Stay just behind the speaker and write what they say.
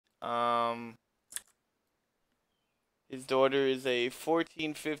His daughter is a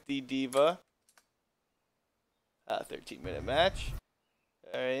 1450 D.Va. 13-minute match.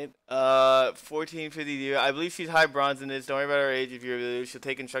 Alright. 1450 D.Va. I believe she's high bronze in this. Don't worry about her age. If you're really, she'll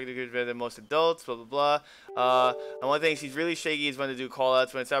take constructive good better than most adults. Blah blah blah. And one thing she's really shaky is when to do call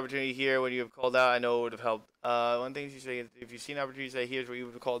outs. When it's opportunity here, when you have called out, I know it would have helped. One thing she's shaky is if you've seen opportunity, say here's where you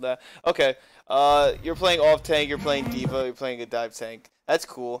would have called out. Okay. You're playing off tank. You're playing D.Va. You're playing a dive tank. That's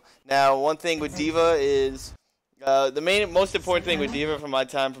cool. Now, one thing with D.Va is the most important thing with D.Va from my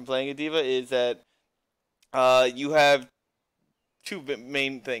time from playing a D.Va is that you have two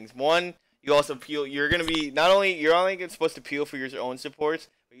main things. One, you also peel. You're gonna be you're only supposed to peel for your own supports,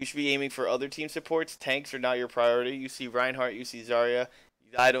 but you should be aiming for other team supports. Tanks are not your priority. You see Reinhardt, you see Zarya.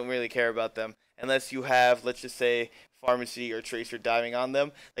 I don't really care about them unless you have, let's just say, Pharmacy or Tracer diving on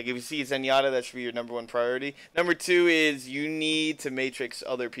them. Like if you see Zenyatta, that should be your #1 priority. Number 2 is you need to matrix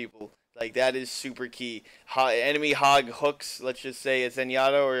other people. Like that is super key. Enemy hog hooks, let's just say a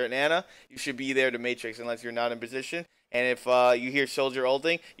Zenyatta or an Ana, you should be there to matrix unless you're not in position. And if you hear Soldier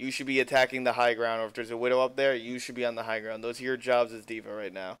ulting, you should be attacking the high ground. Or if there's a Widow up there, you should be on the high ground. Those are your jobs as D.Va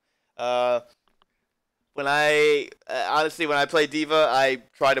right now. Honestly, when I play D.Va, I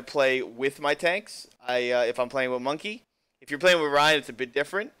try to play with my tanks. If I'm playing with Monkey, if you're playing with Ryan, it's a bit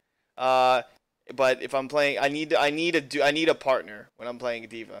different. But if I'm playing, I need a partner when I'm playing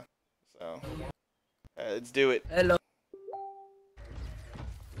D.Va. So let's do it. Hello.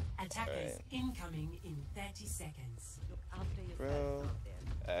 Attackers incoming in 30 seconds. Bro,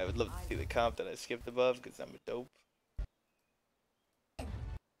 I would love to see the comp that I skipped above because I'm a dope.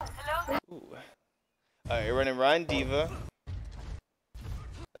 Hello. Ooh. Alright, you're running Ryan D.Va. Let's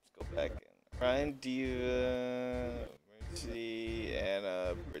go back in. Ryan D.Va, Mercy,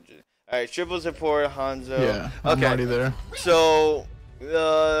 and Bridget. Alright, triple support, Hanzo. Yeah, I'm already there. So,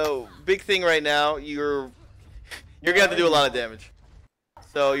 big thing right now, you're gonna have to do a lot of damage.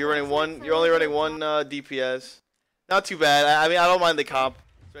 So you're only running one DPS. Not too bad. I mean, I don't mind the comp,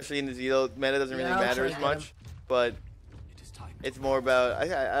 especially in the Zito. Meta doesn't really matter as much, but it's more about,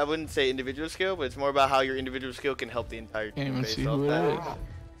 I wouldn't say individual skill, but it's more about how your individual skill can help the entire team based off that.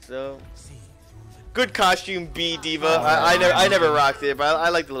 So, good costume, B D.Va. I never rocked it, but I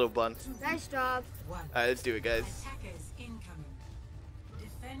like the little bun. Nice job. Alright, let's do it, guys.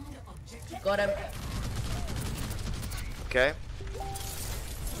 Got him. Okay.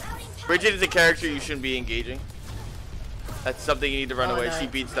 Bridget is a character you shouldn't be engaging. That's something you need to run away. No. She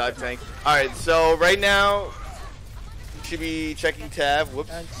beats dive tank. Alright, so right now, you should be checking tab.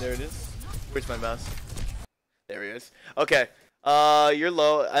 Whoops, there it is. Where's my mouse? There he is. Okay, you're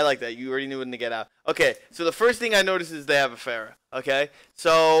low. I like that. You already knew when to get out. Okay, so the first thing I noticed is they have a Pharah. Okay,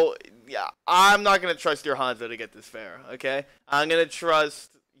 so yeah, I'm not going to trust your Hanzo to get this Pharah. Okay, I'm going to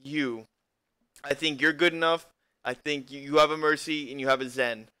trust you. I think you're good enough. I think you have a Mercy and you have a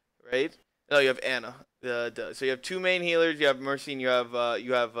Zen. Right? No, you have Ana. So you have two main healers. You have Mercy and you have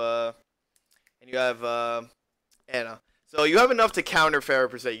Ana. So you have enough to counter Pharah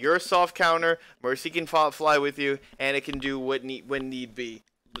per se. You're a soft counter. Mercy can fly with you, and it can do when need be.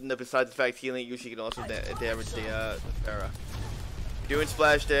 Besides the fact healing, you can also damage the Pharah. Doing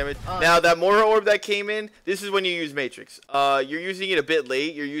splash damage. Now that Mora orb that came in, this is when you use Matrix. You're using it a bit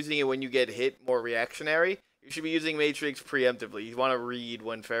late. You're using it when you get hit, more reactionary. You should be using Matrix preemptively. You want to read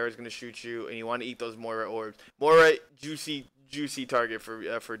when Pharah is going to shoot you, and you want to eat those Mora orbs. Mora, juicy target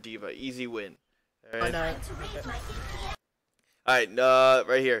for D.Va. Easy win. Alright,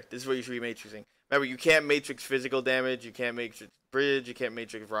 right here. This is what you should be matrixing. Remember, you can't matrix physical damage. You can't matrix Bridge. You can't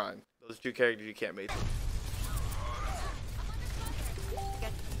matrix Ron. Those two characters you can't matrix.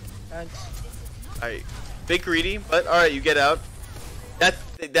 Alright, bit greedy, but alright, you get out. That's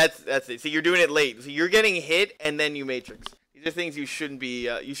it. See, you're doing it late. So you're getting hit and then you matrix. These are things you shouldn't be.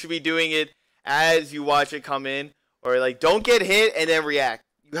 You should be doing it as you watch it come in, or like don't get hit and then react.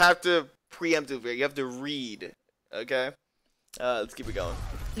 You have to preemptively. You have to read. Okay. Let's keep it going.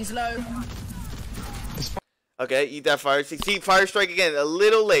 He's low. Okay, eat that fire. See, fire strike again. A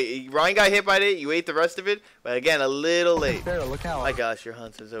little late. Ryan got hit by it. You ate the rest of it, but again, a little late. Look out. My gosh, your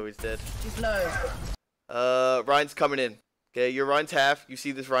Hunt is always dead. He's low. Ryan's coming in. Okay, your Ryan's half. You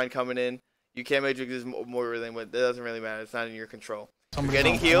see this Ryan coming in. You can't matrix this more than what. That doesn't really matter. It's not in your control. You're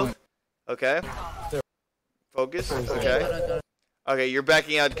getting healed. Okay. Focus. Okay. Okay, you're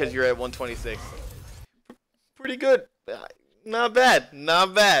backing out because you're at 126. Pretty good. Not bad.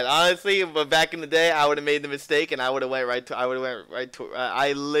 Not bad. Honestly, but back in the day, I would have made the mistake and I would have went right to.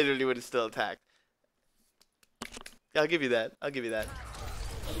 I literally would have still attacked. Yeah, I'll give you that. I'll give you that.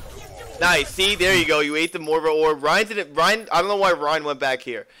 Nice. See, there you go. You ate the Morva orb. Ryan didn't. Ryan, I don't know why Ryan went back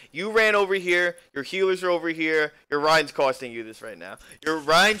here. You ran over here. Your healers are over here. Your Ryan's costing you this right now. Your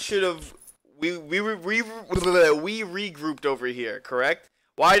Ryan should have. We regrouped over here, correct?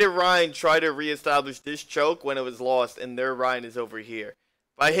 Why did Ryan try to reestablish this choke when it was lost and their Ryan is over here?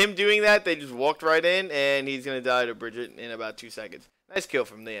 By him doing that, they just walked right in, and he's gonna die to Bridget in about 2 seconds. Nice kill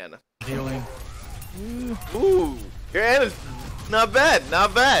from the Ana. Healing. Ooh, your Ana's not bad,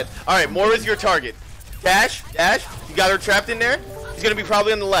 not bad. All right, Moira's your target. Dash, dash. You got her trapped in there. He's gonna be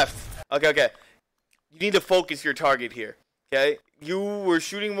probably on the left. Okay, okay. You need to focus your target here. Okay. You were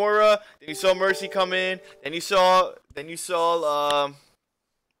shooting Moira, then you saw Mercy come in, then you saw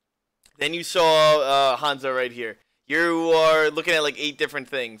Hanzo right here. You are looking at like 8 different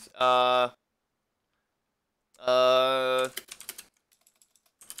things. So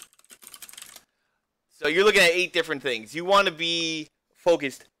you're looking at 8 different things. You want to be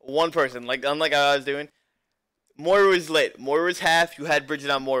focused one person, like unlike I was doing. Moira was lit. Moira was half. You had Bridget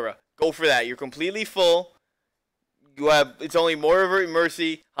on Moira. Go for that. You're completely full. You have, it's only Moira and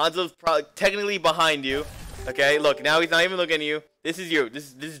Mercy. Hanzo's probably technically behind you. Okay, look, now he's not even looking at you. This is you.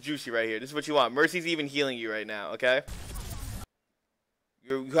 This is juicy right here. This is what you want. Mercy's even healing you right now, okay?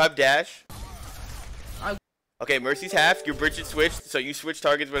 You have dash. Okay, Mercy's half. Your Bridget switched, so you switch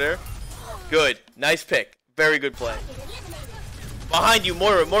targets with her. Good. Nice pick. Very good play. Behind you,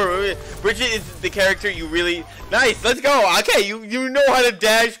 Moira. Bridget is the character you really... Nice, let's go. Okay, you know how to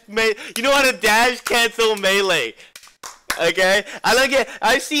dash... You know how to dash cancel melee. Okay?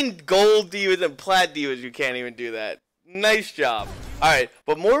 I've seen gold D.Vas and plat D.Vas who can't even do that. Nice job. Alright,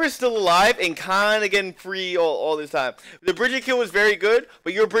 but Moira's still alive and kind of getting free all this time. The Bridget kill was very good,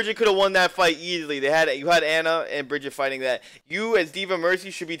 but your Bridget could have won that fight easily. You had Ana and Bridget fighting that. You, as D.Va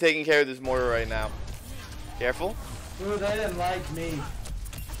Mercy, should be taking care of this Moira right now. Careful. Dude, they didn't like me.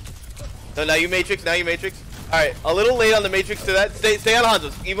 So now you Matrix, Alright, a little late on the Matrix to that. Stay on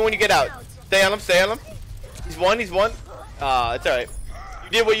Hanzo, even when you get out. Stay on him. He's one. It's alright. You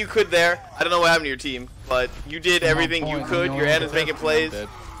did what you could there. I don't know what happened to your team, but you did everything you could. Your Ana's making plays.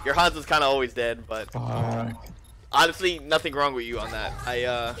 Your Hanzo's kind of always dead, but honestly, nothing wrong with you on that.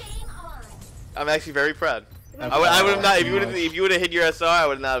 I'm actually very proud. I would have not, if you would have hit your SR, I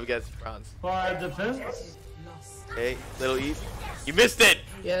would not have guessed bronze. For defense. Okay, little E. You missed it!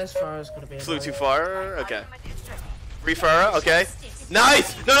 Yeah, as far as gonna be. Flew too far. Okay. Free Farah, okay.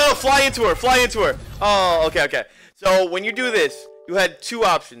 Nice! No, fly into her. Oh, okay. So, when you do this, you had 2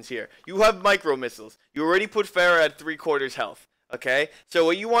 options here. You have micro missiles. You already put Farah at 3/4 health. Okay? So,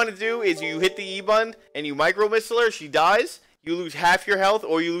 what you want to do is you hit the E button and you micro missile her. She dies. You lose half your health,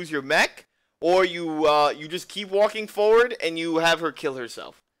 or you lose your mech. Or you just keep walking forward and you have her kill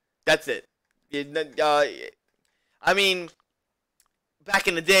herself. That's it. I mean, back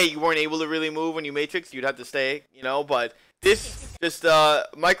in the day, you weren't able to really move when you Matrix. You'd have to stay, you know. But this, just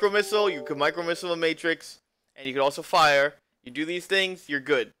micro missile. You could micro missile a Matrix, and you could also fire. You do these things, you're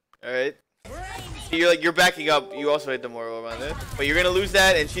good. All right. So you're backing up. You also hit the Moro around there, but you're gonna lose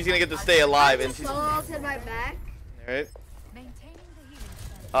that, and she's gonna get to stay alive. And she's. All right.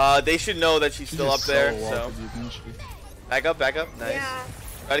 They should know that she's still up there. So. Back up. Nice. Yeah.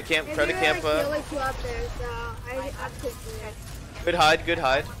 Try to camp. Good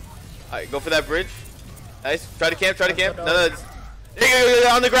hide. Alright, go for that bridge. Nice. Try to camp. No. There you go,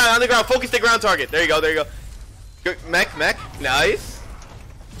 on the ground. Focus the ground target. There you go. Good. Mech. Nice.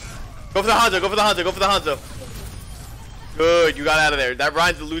 Go for the Hanzo. Good, you got out of there. That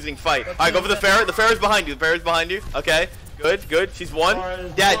Ryan's a losing fight. Alright, go for the Pharah. The Pharah's behind you. Okay. Good. She's one.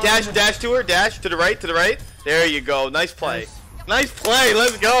 Dash to her. Dash to the right. There you go. Nice play. Let's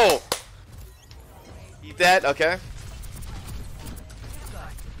go. Eat that. Okay.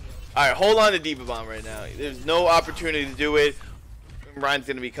 Alright, hold on to D.Va Bomb right now. There's no opportunity to do it. Ryan's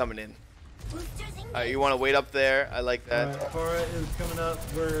going to be coming in. Alright, you want to wait up there. I like that. Farah is coming up.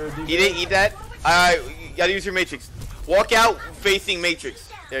 Eat that. Alright, you got to use your Matrix. Walk out facing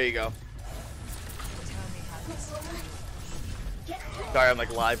Matrix. There you go. Sorry, I'm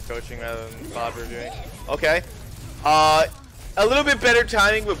like live coaching rather than VOD reviewing. Okay. A little bit better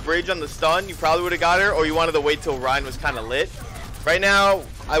timing with Bridge on the stun. You probably would have got her, or you wanted to wait till Ryan was kind of lit. Right now,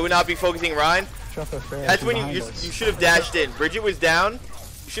 I would not be focusing Ryan. That's when you should have dashed in. Bridget was down.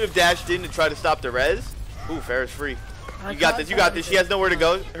 You should have dashed in to try to stop the res. Ooh, Farah's free. You got this. She has nowhere to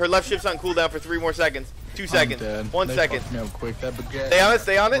go. Her left shift's on cooldown for 3 more seconds. 2 seconds. 1 second.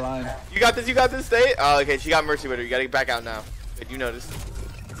 Stay on it. You got this. Stay. Oh, okay. She got Mercy with her. You gotta get back out now. Good, you noticed.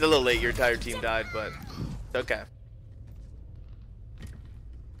 It's a little late. Your entire team died, but it's okay.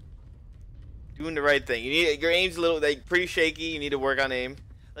 Doing the right thing. Your aim's a little pretty shaky. You need to work on aim.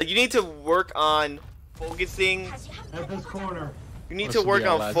 Like you need to work on focusing. At this corner. You need This to will work be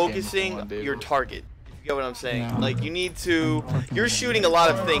our on last game. focusing Come on, David. your target. If you get what I'm saying? Yeah. Like you need to. You're shooting a lot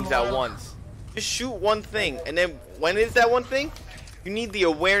of things at once. Just shoot one thing, and then when is that one thing? You need the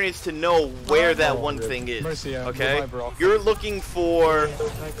awareness to know where that one thing is. Mercy, Okay? goodbye, bro. You're looking for.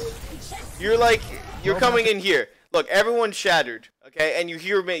 You're coming in here. Look, everyone's shattered. Okay, and you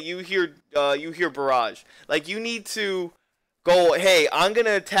hear barrage. Like you need to go. Hey, I'm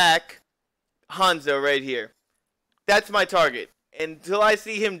gonna attack Hanzo right here. That's my target. Until I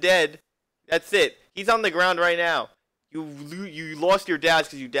see him dead, that's it. He's on the ground right now. You lost your dash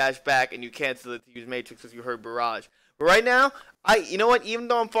because you dashed back and you canceled it to use Matrix because you heard barrage. But right now, you know what? Even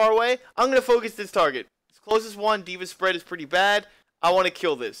though I'm far away, I'm gonna focus this target. This closest one, D.Va's spread is pretty bad. I want to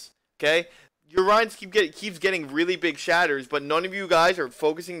kill this. Okay? Your Ryan's keeps getting really big shatters, but none of you guys are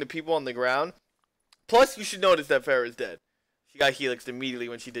focusing the people on the ground. Plus, you should notice that Farrah's dead. She got helixed immediately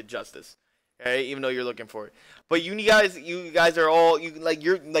when she did justice. Okay? Even though you're looking for it. But you guys are all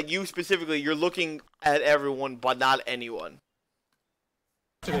you specifically. You're looking at everyone, but not anyone.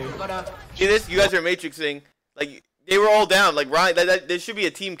 Gotta. See this? You guys are matrixing. Like they were all down. Like Ryan, there should be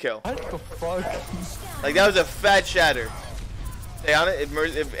a team kill. What the fuck? Like that was a fat shatter. Stay on it.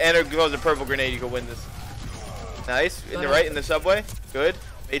 If Anna goes a purple grenade, you can win this. Nice. In the right, in the subway. Good.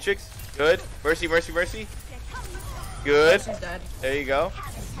 Matrix. Good. Mercy, mercy, mercy. Good. There you go.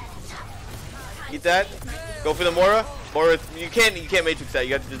 Eat that. Go for the Mora. Or you can't matrix that.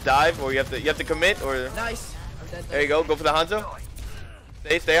 You have to just dive, or you have to commit, or. Nice. I'm dead. There you go. Go for the Hanzo.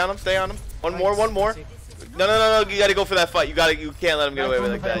 Stay on him. Stay on him. One more. No. You gotta go for that fight. You can't let him get away with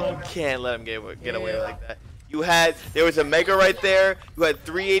it like that. You can't let him get away with it like that. There was a Mega right there. You had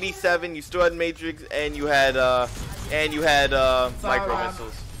 387. You still had Matrix, and you had micro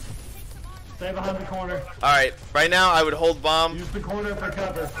missiles. Stay behind the corner. All right. Right now, I would hold bomb. Use the corner for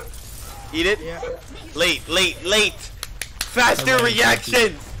cover. Eat it. Yeah. Late. Faster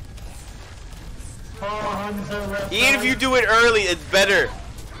reactions. Even if you do it early, it's better.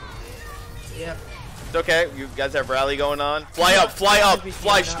 Yeah. It's okay. You guys have rally going on. Fly up.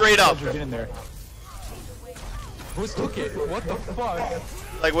 Fly straight up. Get in there. Who's took it? What the fuck?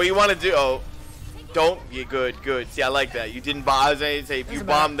 Like what you want to do? Oh, don't. Yeah, good. See, I like that. You didn't bomb. I was going to say if you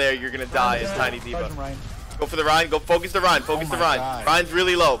bomb there, you're gonna die as Tiny D.Va. Go for the Ryan. Go focus the Ryan. Focus the Ryan. God. Ryan's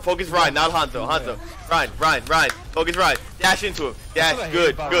really low. Focus Ryan, not Hanzo. Ryan. Focus Ryan. Dash into him. Dash.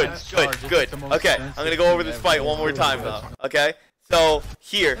 Good. Okay, I'm gonna go over this fight one more time now. Okay. So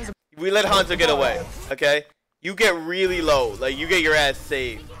here, we let Hanzo get away. Okay. You get really low. Like you get your ass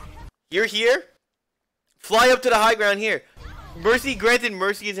saved. You're here. Fly up to the high ground here. Mercy, granted,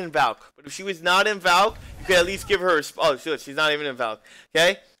 Mercy is in Valk, but if she was not in Valk, you could at least give her. Oh, she's not even in Valk.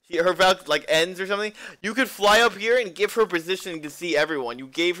 Okay. Her Valk like ends or something. You could fly up here and give her positioning to see everyone. You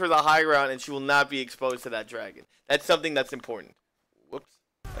gave her the high ground, and she will not be exposed to that dragon. That's something that's important. Whoops.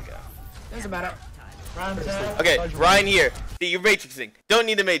 Okay. Doesn't matter. Okay, Ryan here. See, you're matrixing. Don't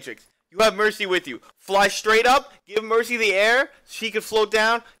need the matrix. You have Mercy with you. Fly straight up. Give Mercy the air. She can float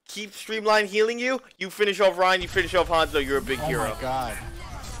down. Keep Streamline healing you. You finish off Ryan. You finish off Hanzo. You're a big hero. Oh my god.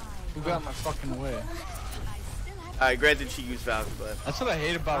 Who got my fucking way? Alright, granted she used Valk, but... That's what I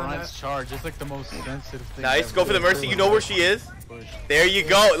hate about Ryan's charge. It's like the most sensitive thing. Nice. Go for the Mercy. You know where she is. There you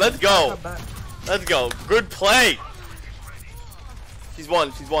go. Let's go. Let's go. Good play. She's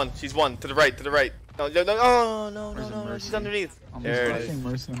one. To the right. No. She's underneath. There it is.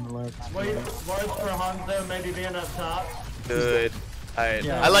 Mercy on the left. Wait for Hanzo maybe being up top. Good. Alright.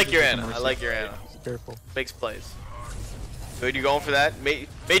 Yeah, I like your Mercy. Anna. Careful. Makes plays. Good. You going for that?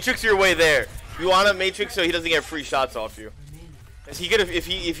 Matrix your way there. You want a Matrix so he doesn't get free shots off you. Cause he could have, if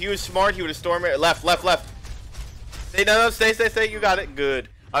he was smart, he would have stormed it. Left. Stay. No. Stay. You got it. Good.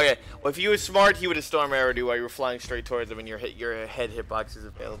 Okay. Well, if he was smart, he would have storm arrowed you while you were flying straight towards him, and your head hitbox is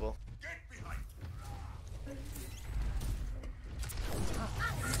available.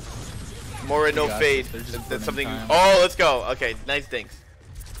 More no fade. That's something. Oh, let's go. Okay. Nice things.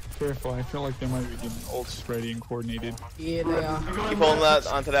 Careful, I feel like they might be getting ults ready and coordinated. Yeah, they are. Keep holding that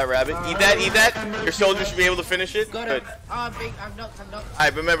onto that rabbit. Eat that. Your soldier should be able to finish it. Good. I'm knocked.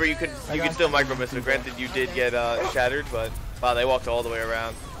 Alright, remember you could still micro missile. Granted, you did get shattered, but wow, they walked all the way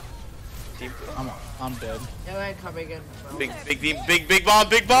around. Team. I'm dead. Yeah, they ain't coming in. Big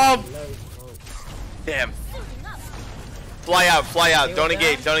bomb. Damn. Fly out. Don't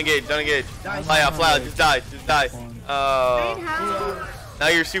engage. Fly out. Just die. Oh. Now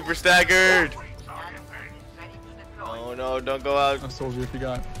you're super staggered. Oh no, don't go out. Soldier, if you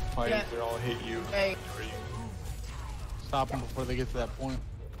got fighters, they'll all hit you. Hey. Stop them before they get to that point.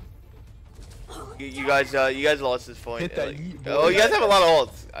 You guys lost this point. Hit that Like, yeet, oh, boy. you guys have a lot of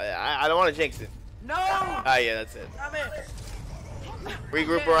ults. I don't want to jinx it. No! Ah, yeah, that's it. Damn it!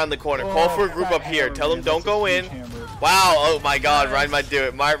 Regroup around the corner. Call for a group up here. Tell them don't go in. Wow. Oh my God. Ryan might do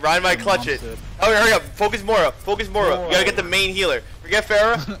it. Ryan might clutch it. Oh, hurry up. Focus Mora. Focus Mora. You gotta get the main healer. Forget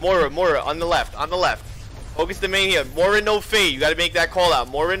Farah. Mora on the left. On the left. Focus the main healer. Mora no fade. You gotta make that call out.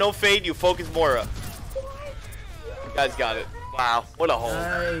 Mora no fade. You focus Mora. You guys got it. Wow. What a hole.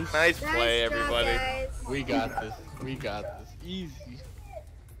 Nice play, everybody. We got this. We got this. Easy.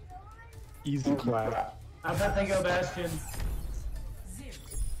 Easy clap. I bet they go Bastion. 0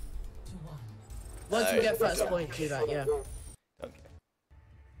 to 1. Once we get first point, do that, yeah.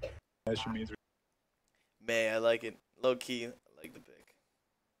 Okay. That should mean Man, I like it. Low key. I like the pick.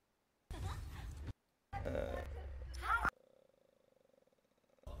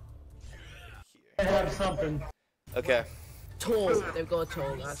 They have something. Okay. Tall. They've got a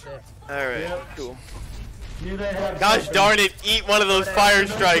tall, that's it. Alright. Yep. Cool. Knew they had Gosh something. darn it. Eat one of those fire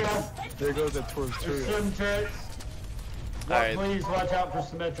strikes. there goes that towards There's true. sim turrets. Alright. Please watch out for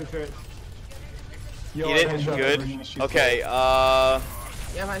symmetric turrets. Eat it. Good. Okay.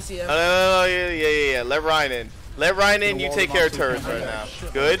 Yeah, I see them. No, yeah. Let Ryan in. Let Ryan in. You take care of turrets right now.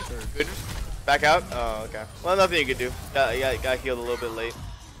 Good. Good. Back out. Oh, okay. Well, nothing you can do. Got healed a little bit late.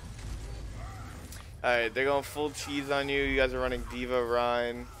 All right, they're going full cheese on you. You guys are running D.Va,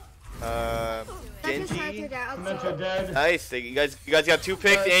 Ryan, Genji. Symmetric dead. Nice. You guys got 2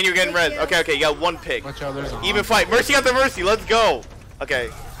 picks and you're getting res. Okay. You got 1 pick. Watch out, there's a Even fight. Mercy got the Mercy. Let's go.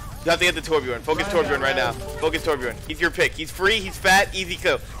 Okay. You have to get the Torbjorn. Focus Torbjorn right now. Focus Torbjorn. He's your pick. He's free. He's fat. Easy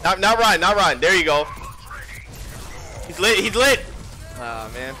kill. Not Ryan. There you go. He's lit. Ah,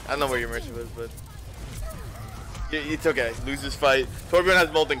 man. I don't know where your Mercy was, but it's okay. Lose this fight. Torbjorn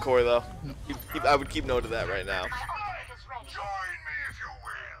has Molten Core, though. I would keep note of that right now.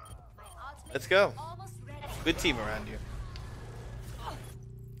 Let's go. Good team around you.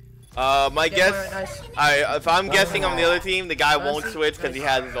 My guess, if I'm guessing on the other team, the guy won't switch because he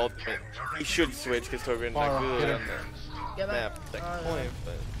has his ultimate. He should switch because Torbjorn's like really on the map. Second point,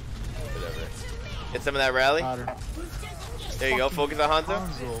 but whatever. Get some of that rally. There you go. Focus on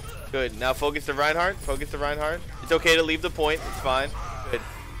Hanzo. Good. Now focus the Reinhardt. It's okay to leave the point. It's fine. Good.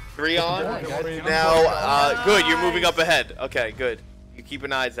 3 on. Now, good. You're moving up ahead. Okay, good. You keep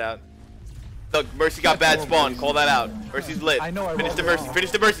an eyes out. Look, Mercy got bad spawn. Call that out. Mercy's lit. Finish the Mercy.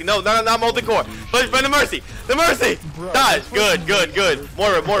 Finish the Mercy. No, not Molten Core. Finish the Mercy. The Mercy. Dodge. Good.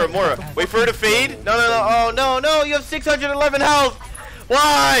 Mora. Wait for her to fade. No. Oh, no. You have 611 health.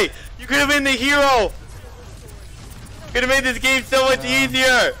 Why? You could have been the hero. Could have made this game so much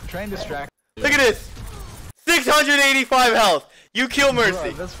easier. Try and distract. Look at this. 685 health. You kill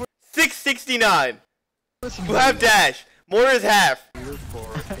Mercy. 669. You have dash. Mora's half.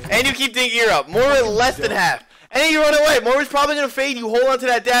 And you keep thinking you're up. Mora less than half. And then you run away. Mora's probably gonna fade. You hold on to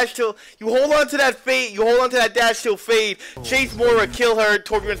that dash till you hold on to that fade. You hold on to that dash till fade. Chase Mora, kill her.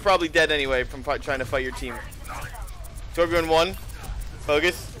 Torbjorn's probably dead anyway from trying to fight your team. Torbjorn 1.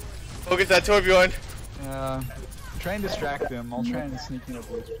 Focus that Torbjorn. Try and distract them. I'll try and sneak in a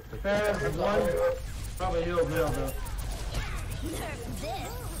blitz. Fair, 1. Probably healed now, though.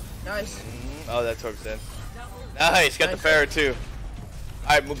 Nice. Oh, that Torb's dead. Nice, got the Farah too.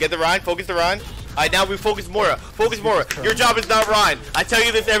 Alright, we'll get the Ryan, focus the Ryan. Alright, now we focus Mora. Focus Mora. Your job is not Ryan. I tell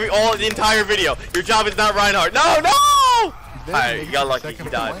you this the entire video. Your job is not Reinhardt. No! Alright, you got lucky. He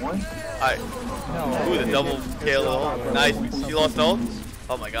died. Alright. Ooh, the double kill. Nice. She lost ult.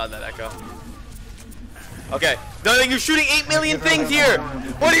 Oh my god, that echo. Okay. No, you're shooting 8 million things here.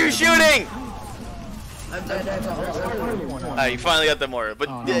 What are you shooting? I'm dead. Alright, you finally got the Mora.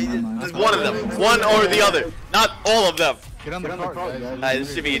 But there's one of them. One or the other. Not all of them. Get on the cart, guys. Alright,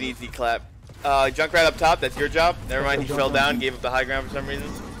 this should be an easy clap. Junkrat up top, that's your job. Never mind, he fell down, gave up the high ground for some reason.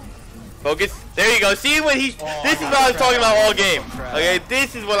 Focus. There you go. See when he. This is what I was talking about all game. Okay,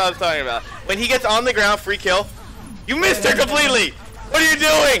 this is what I was talking about. When he gets on the ground, free kill. You missed her completely. What are you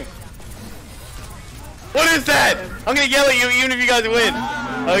doing? What is that? I'm gonna yell at you even if you guys win.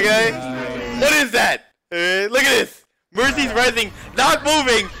 Okay? What is that? Look at this. Mercy's resing, not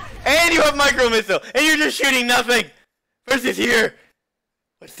moving, and you have micro missile, and you're just shooting nothing. Versus here.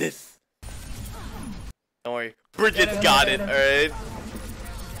 What's this? Don't worry. Bridget's got it, alright?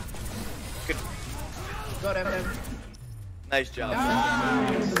 Good. Got him. Nice job.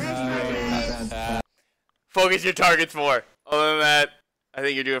 Focus your targets more. Other than that, I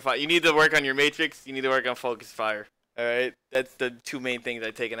think you're doing fine. You need to work on your matrix. You need to work on focus fire. Alright? That's the 2 main things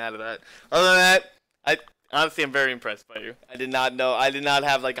I've taken out of that. Other than that, honestly, I'm very impressed by you. I did not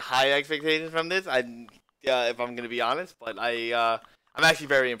have like a high expectation from this. If I'm gonna be honest, but I'm actually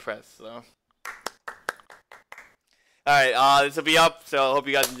very impressed. So Alright, this will be up, so I hope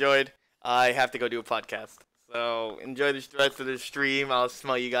you guys enjoyed. I have to go do a podcast. So enjoy the rest of the stream. I'll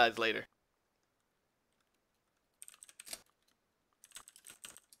smell you guys later.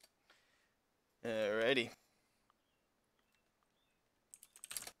 Alrighty.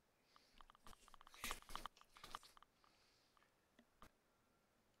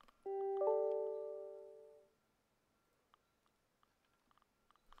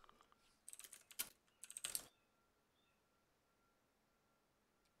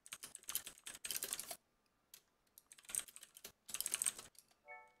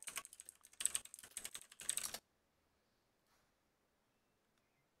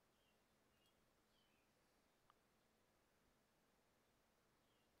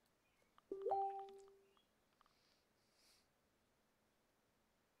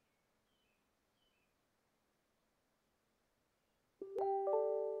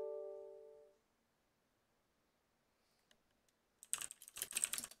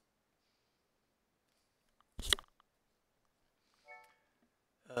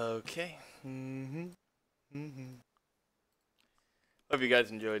 Okay. Hope you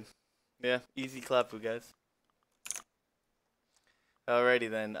guys enjoyed. Yeah, easy clap for guys. Alrighty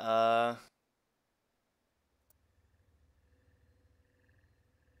then. I'm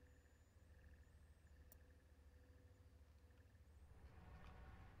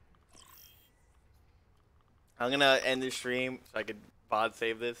gonna end the stream so I could VOD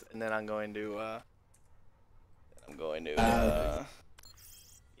save this, and then I'm going to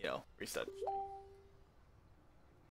you know, reset the stream.